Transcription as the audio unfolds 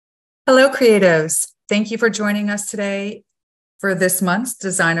Hello, creatives. Thank you for joining us today for this month's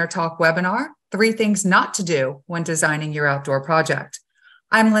Designer Talk webinar, 3 Things Not to Do When Designing Your Outdoor Project.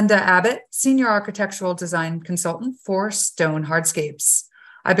 I'm Linda Abbott, Senior Architectural Design Consultant for Stone Hardscapes.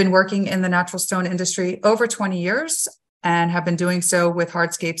 I've been working in the natural stone industry over 20 years and have been doing so with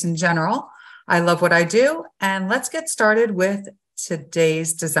hardscapes in general. I love what I do, and let's get started with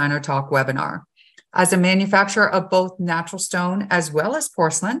today's Designer Talk webinar. As a manufacturer of both natural stone as well as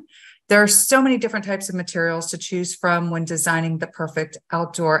porcelain, there are so many different types of materials to choose from when designing the perfect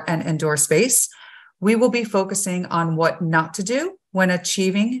outdoor and indoor space. We will be focusing on what not to do when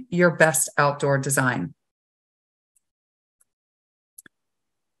achieving your best outdoor design.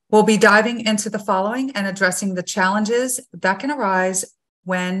 We'll be diving into the following and addressing the challenges that can arise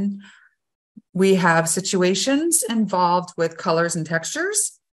when we have situations involved with colors and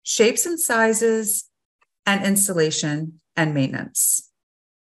textures, shapes and sizes, and installation and maintenance.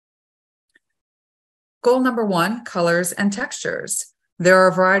 Goal number 1, colors and textures. There are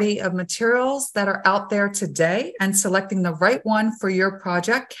a variety of materials that are out there today, and selecting the right one for your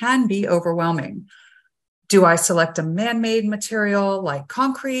project can be overwhelming. Do I select a man-made material like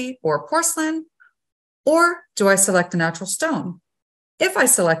concrete or porcelain, or do I select a natural stone? If I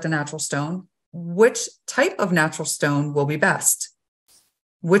select a natural stone, which type of natural stone will be best?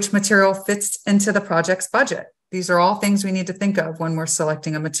 Which material fits into the project's budget? These are all things we need to think of when we're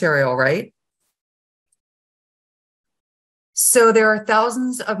selecting a material, right? So there are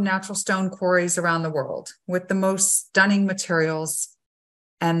thousands of natural stone quarries around the world with the most stunning materials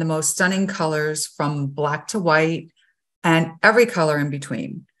and the most stunning colors, from black to white and every color in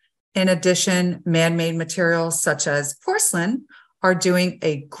between. In addition, man-made materials such as porcelain are doing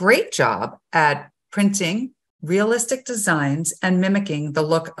a great job at printing realistic designs and mimicking the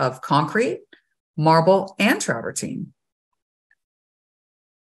look of concrete, marble, and travertine.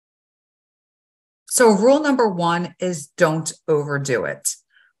 So rule number 1 is don't overdo it.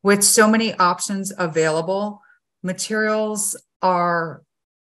 With so many options available, materials are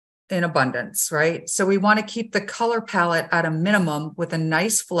in abundance, right? So we want to keep the color palette at a minimum with a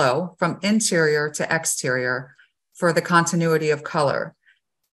nice flow from interior to exterior for the continuity of color.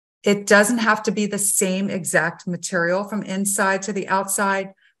 It doesn't have to be the same exact material from inside to the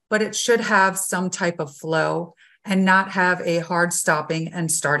outside, but it should have some type of flow and not have a hard stopping and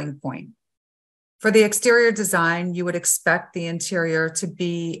starting point. For the exterior design, you would expect the interior to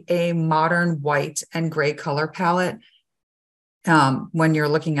be a modern white and gray color palette. When you're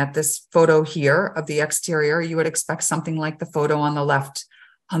looking at this photo here of the exterior, you would expect something like the photo on the left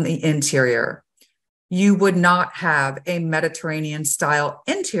on the interior. You would not have a Mediterranean style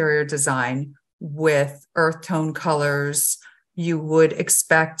interior design with earth tone colors. You would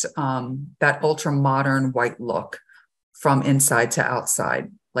expect that ultra modern white look from inside to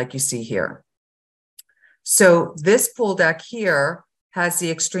outside, like you see here. So this pool deck here has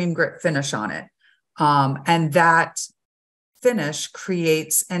the extreme grip finish on it. And that finish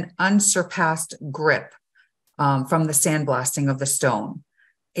creates an unsurpassed grip from the sandblasting of the stone.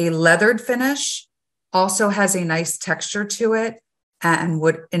 A leathered finish also has a nice texture to it and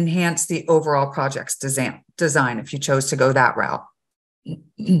would enhance the overall project's design if you chose to go that route.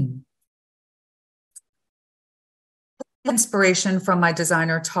 Inspiration from my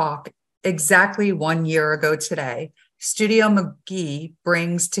designer talk. Exactly 1 year ago today, Studio McGee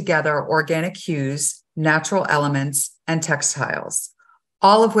brings together organic hues, natural elements, and textiles,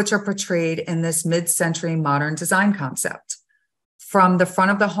 all of which are portrayed in this mid-century modern design concept. From the front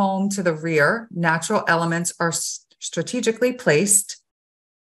of the home to the rear, natural elements are strategically placed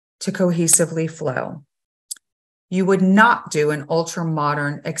to cohesively flow. You would not do an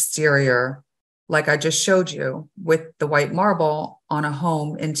ultra-modern exterior like I just showed you with the white marble on a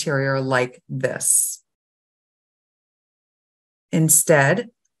home interior like this. Instead,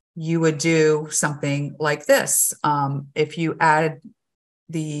 you would do something like this. If you add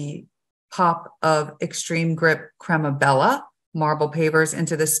the pop of extreme grip crema bella marble pavers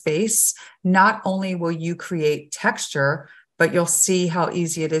into the space, not only will you create texture, but you'll see how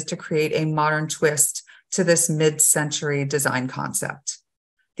easy it is to create a modern twist to this mid-century design concept.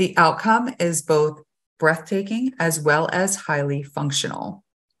 The outcome is both breathtaking as well as highly functional.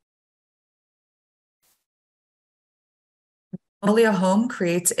 Magnolia Home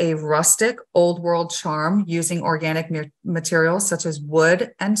creates a rustic, old world charm using organic materials such as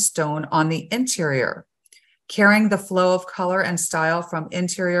wood and stone on the interior. Carrying the flow of color and style from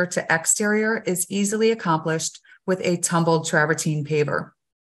interior to exterior is easily accomplished with a tumbled travertine paver.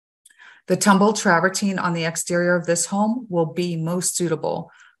 The tumbled travertine on the exterior of this home will be most suitable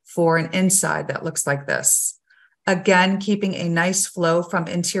for an inside that looks like this. Again, keeping a nice flow from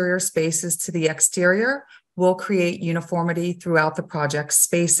interior spaces to the exterior will create uniformity throughout the project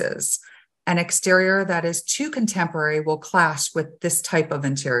spaces. An exterior that is too contemporary will clash with this type of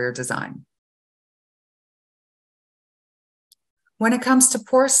interior design. When it comes to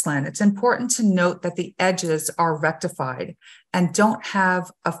porcelain, it's important to note that the edges are rectified and don't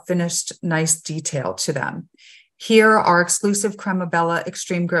have a finished, nice detail to them. Here, our exclusive Cremabella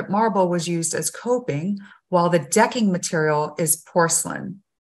Extreme Grip marble was used as coping, while the decking material is porcelain.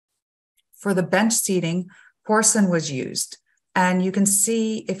 For the bench seating, porcelain was used. And you can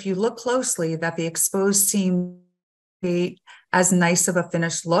see, if you look closely, that the exposed seam create as nice of a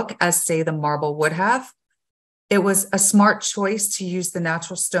finished look as, say, the marble would have. It was a smart choice to use the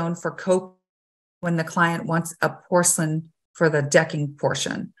natural stone for cope when the client wants a porcelain for the decking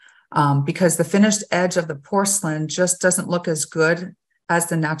portion, because the finished edge of the porcelain just doesn't look as good as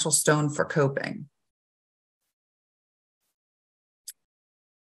the natural stone for coping.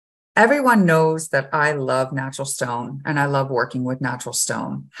 Everyone knows that I love natural stone and I love working with natural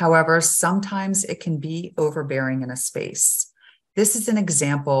stone. However, sometimes it can be overbearing in a space. This is an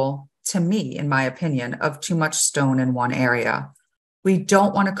example, to me, in my opinion, of too much stone in one area. We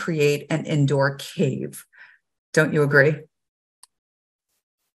don't want to create an indoor cave. Don't you agree?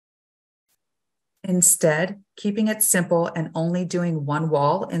 Instead, keeping it simple and only doing one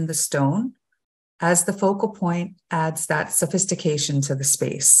wall in the stone as the focal point adds that sophistication to the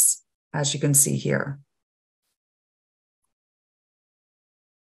space, as you can see here.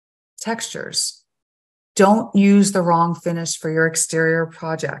 Textures. Don't use the wrong finish for your exterior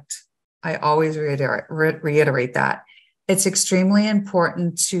project. I always reiterate that. It's extremely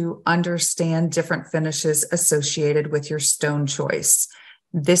important to understand different finishes associated with your stone choice.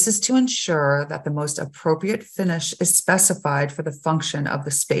 This is to ensure that the most appropriate finish is specified for the function of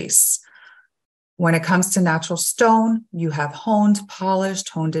the space. When it comes to natural stone, you have honed, polished,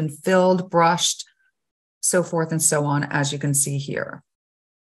 honed and filled, brushed, so forth and so on, as you can see here.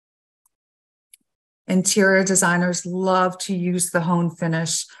 Interior designers love to use the honed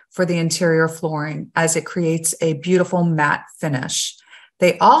finish for the interior flooring as it creates a beautiful matte finish.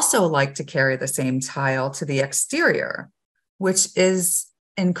 They also like to carry the same tile to the exterior, which is,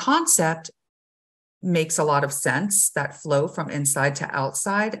 in concept, makes a lot of sense, that flow from inside to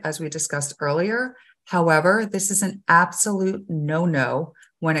outside, as we discussed earlier. However, this is an absolute no-no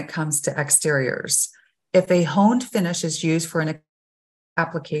when it comes to exteriors. If a honed finish is used for an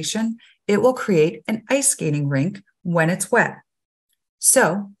application, it will create an ice skating rink when it's wet.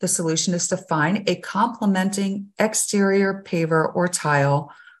 So the solution is to find a complementing exterior paver or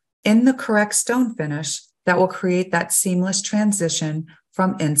tile in the correct stone finish that will create that seamless transition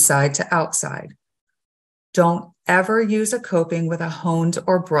from inside to outside. Don't ever use a coping with a honed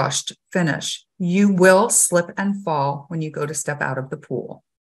or brushed finish. You will slip and fall when you go to step out of the pool.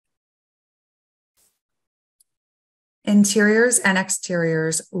 Interiors and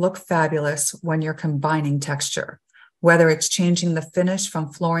exteriors look fabulous when you're combining texture, whether it's changing the finish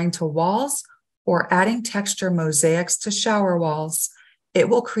from flooring to walls or adding texture mosaics to shower walls. It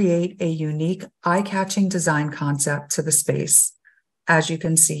will create a unique, eye-catching design concept to the space, as you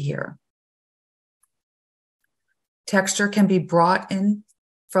can see here. Texture can be brought in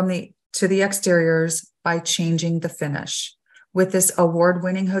to the exteriors by changing the finish. With this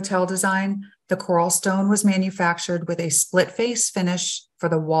award-winning hotel design, the coral stone was manufactured with a split face finish for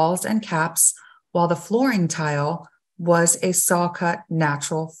the walls and caps, while the flooring tile was a saw-cut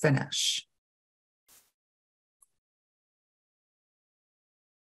natural finish.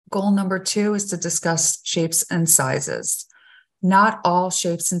 Goal number 2 is to discuss shapes and sizes. Not all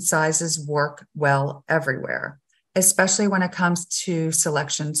shapes and sizes work well everywhere, especially when it comes to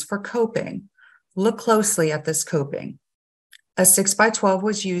selections for coping. Look closely at this coping. A 6x12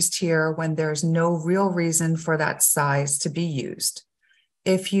 was used here when there's no real reason for that size to be used.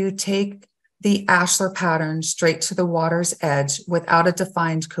 If you take the ashlar pattern straight to the water's edge without a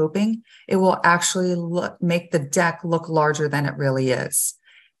defined coping, it will actually make the deck look larger than it really is.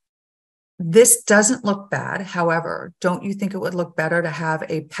 This doesn't look bad. However, don't you think it would look better to have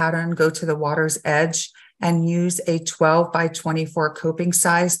a pattern go to the water's edge and use a 12x24 coping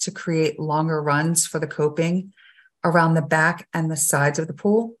size to create longer runs for the coping around the back and the sides of the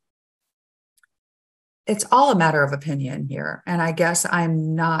pool? It's all a matter of opinion here. And I guess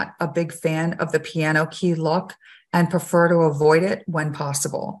I'm not a big fan of the piano key look and prefer to avoid it when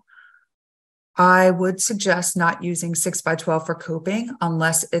possible. I would suggest not using 6x12 for coping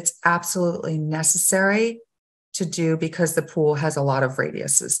unless it's absolutely necessary to do because the pool has a lot of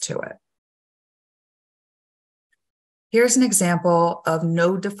radiuses to it. Here's an example of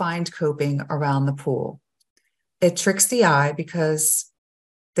no defined coping around the pool. It tricks the eye because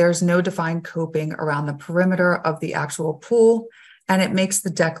there's no defined coping around the perimeter of the actual pool, and it makes the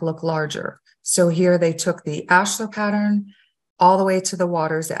deck look larger. So here they took the ashlar pattern all the way to the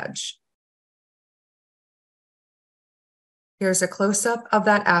water's edge. Here's a close-up of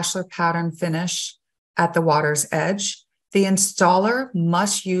that ashlar pattern finish at the water's edge. The installer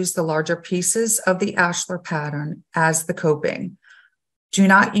must use the larger pieces of the ashlar pattern as the coping. Do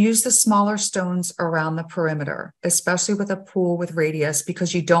not use the smaller stones around the perimeter, especially with a pool with radius,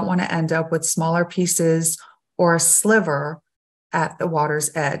 because you don't want to end up with smaller pieces or a sliver at the water's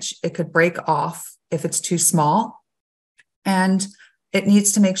edge. It could break off if it's too small, and it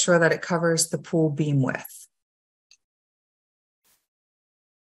needs to make sure that it covers the pool beam width.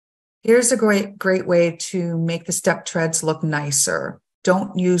 Here's a great way to make the step treads look nicer.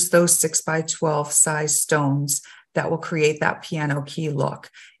 Don't use those 6x12 size stones that will create that piano key look.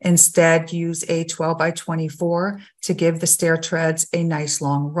 Instead, use a 12x24 to give the stair treads a nice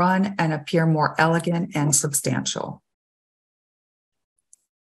long run and appear more elegant and substantial.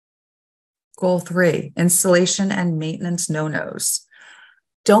 Goal 3, installation and maintenance no-nos.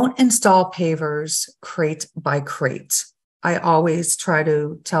 Don't install pavers crate by crate. I always try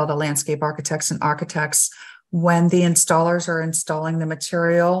to tell the landscape architects and architects when the installers are installing the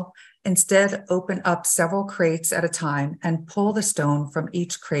material, instead open up several crates at a time and pull the stone from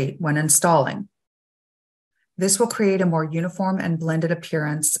each crate when installing. This will create a more uniform and blended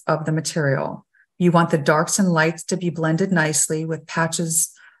appearance of the material. You want the darks and lights to be blended nicely with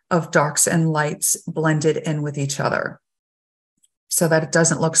patches of darks and lights blended in with each other so that it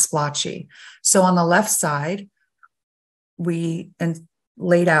doesn't look splotchy. So on the left side, we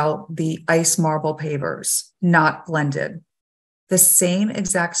laid out the ice marble pavers, not blended. The same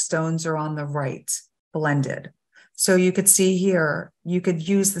exact stones are on the right, blended. So you could see here, you could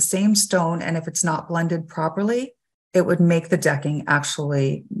use the same stone, and if it's not blended properly, it would make the decking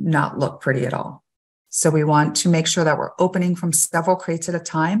actually not look pretty at all. So we want to make sure that we're opening from several crates at a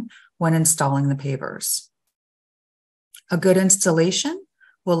time when installing the pavers. A good installation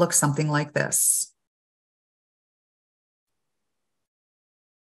will look something like this.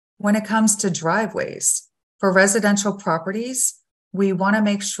 When it comes to driveways, for residential properties, we want to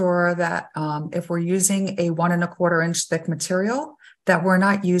make sure that if we're using a 1¼ inch thick material, that we're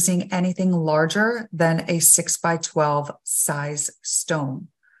not using anything larger than a 6x12 size stone.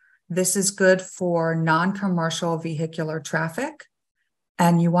 This is good for non-commercial vehicular traffic,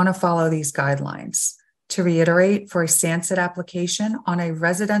 and you want to follow these guidelines. To reiterate, for a sandset application on a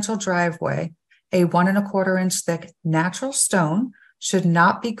residential driveway, a 1¼ inch thick natural stone should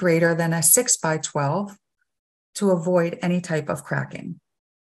not be greater than a 6x12 to avoid any type of cracking.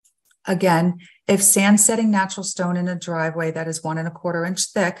 Again, if sand setting natural stone in a driveway that is 1¼ inch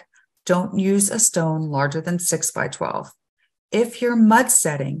thick, don't use a stone larger than 6x12. If you're mud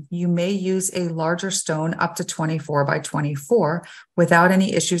setting, you may use a larger stone up to 24x24 without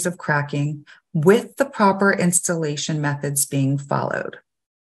any issues of cracking, with the proper installation methods being followed.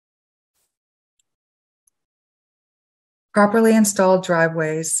 Properly installed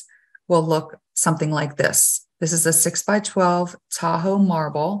driveways will look something like this. This is a 6x12 Tahoe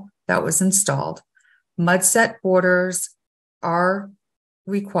marble that was installed. Mud set borders are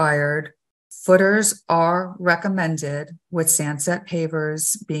required. Footers are recommended, with sandset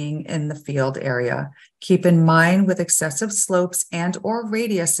pavers being in the field area. Keep in mind, with excessive slopes and or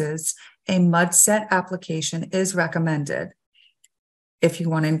radiuses, a mud set application is recommended if you're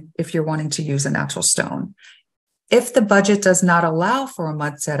wanting to use a natural stone. If the budget does not allow for a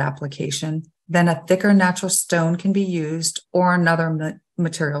mud set application, then a thicker natural stone can be used, or another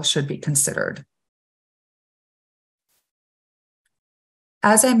material should be considered.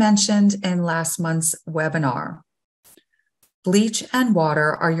 As I mentioned in last month's webinar, bleach and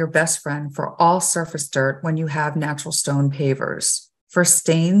water are your best friend for all surface dirt when you have natural stone pavers. For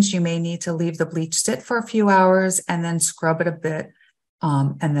stains, you may need to leave the bleach sit for a few hours and then scrub it a bit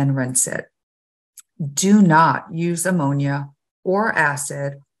and then rinse it. Do not use ammonia or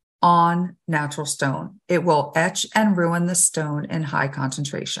acid on natural stone. It will etch and ruin the stone in high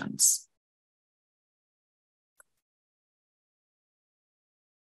concentrations.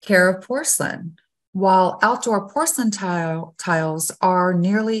 Care of porcelain. While outdoor porcelain tiles are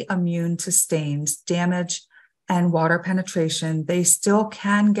nearly immune to stains, damage, and water penetration, they still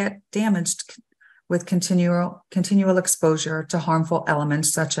can get damaged with continual exposure to harmful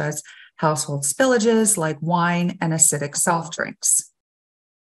elements such as household spillages like wine and acidic soft drinks.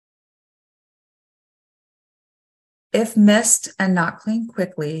 If mist and not cleaned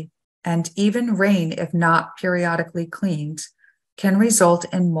quickly, and even rain if not periodically cleaned, can result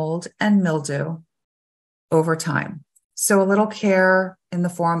in mold and mildew. over time. So a little care in the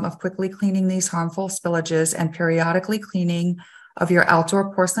form of quickly cleaning these harmful spillages and periodically cleaning of your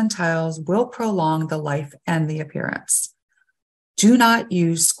outdoor porcelain tiles will prolong the life and the appearance. Do not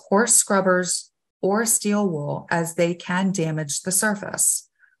use coarse scrubbers or steel wool as they can damage the surface.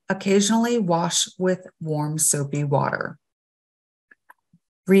 Occasionally wash with warm soapy water.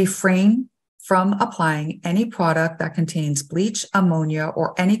 Refrain from applying any product that contains bleach, ammonia,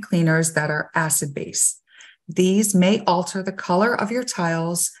 or any cleaners that are acid-based. These may alter the color of your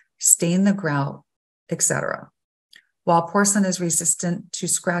tiles, stain the grout, etc. While porcelain is resistant to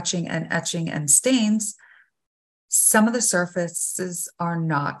scratching and etching and stains, some of the surfaces are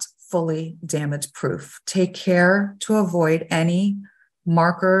not fully damage-proof. Take care to avoid any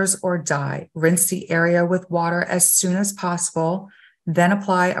markers or dye. Rinse the area with water as soon as possible, then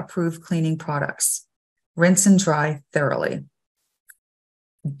apply approved cleaning products. Rinse and dry thoroughly.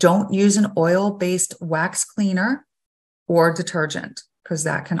 Don't use an oil-based wax cleaner or detergent, because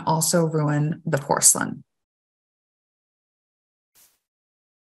that can also ruin the porcelain.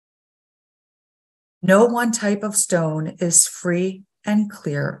 No one type of stone is free and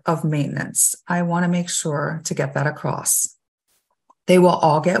clear of maintenance. I want to make sure to get that across. They will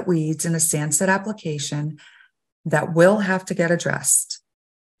all get weeds in a sandset application that will have to get addressed,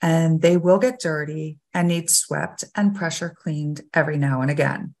 and they will get dirty and need swept and pressure cleaned every now and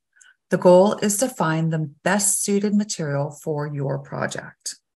again. The goal is to find the best suited material for your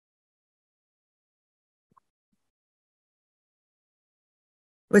project.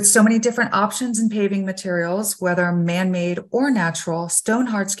 With so many different options in paving materials, whether man-made or natural, Stone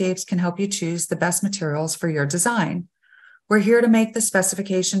Hardscapes can help you choose the best materials for your design. We're here to make the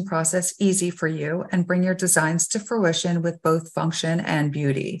specification process easy for you and bring your designs to fruition with both function and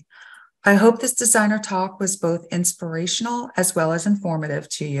beauty. I hope this designer talk was both inspirational as well as informative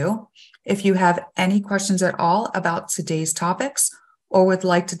to you. If you have any questions at all about today's topics or would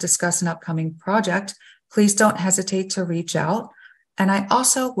like to discuss an upcoming project, please don't hesitate to reach out. And I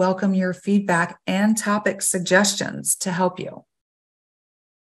also welcome your feedback and topic suggestions to help you.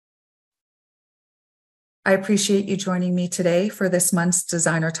 I appreciate you joining me today for this month's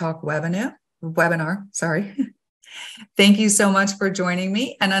Designer Talk webinar. Thank you so much for joining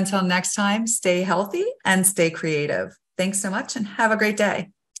me. And until next time, stay healthy and stay creative. Thanks so much and have a great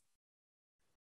day.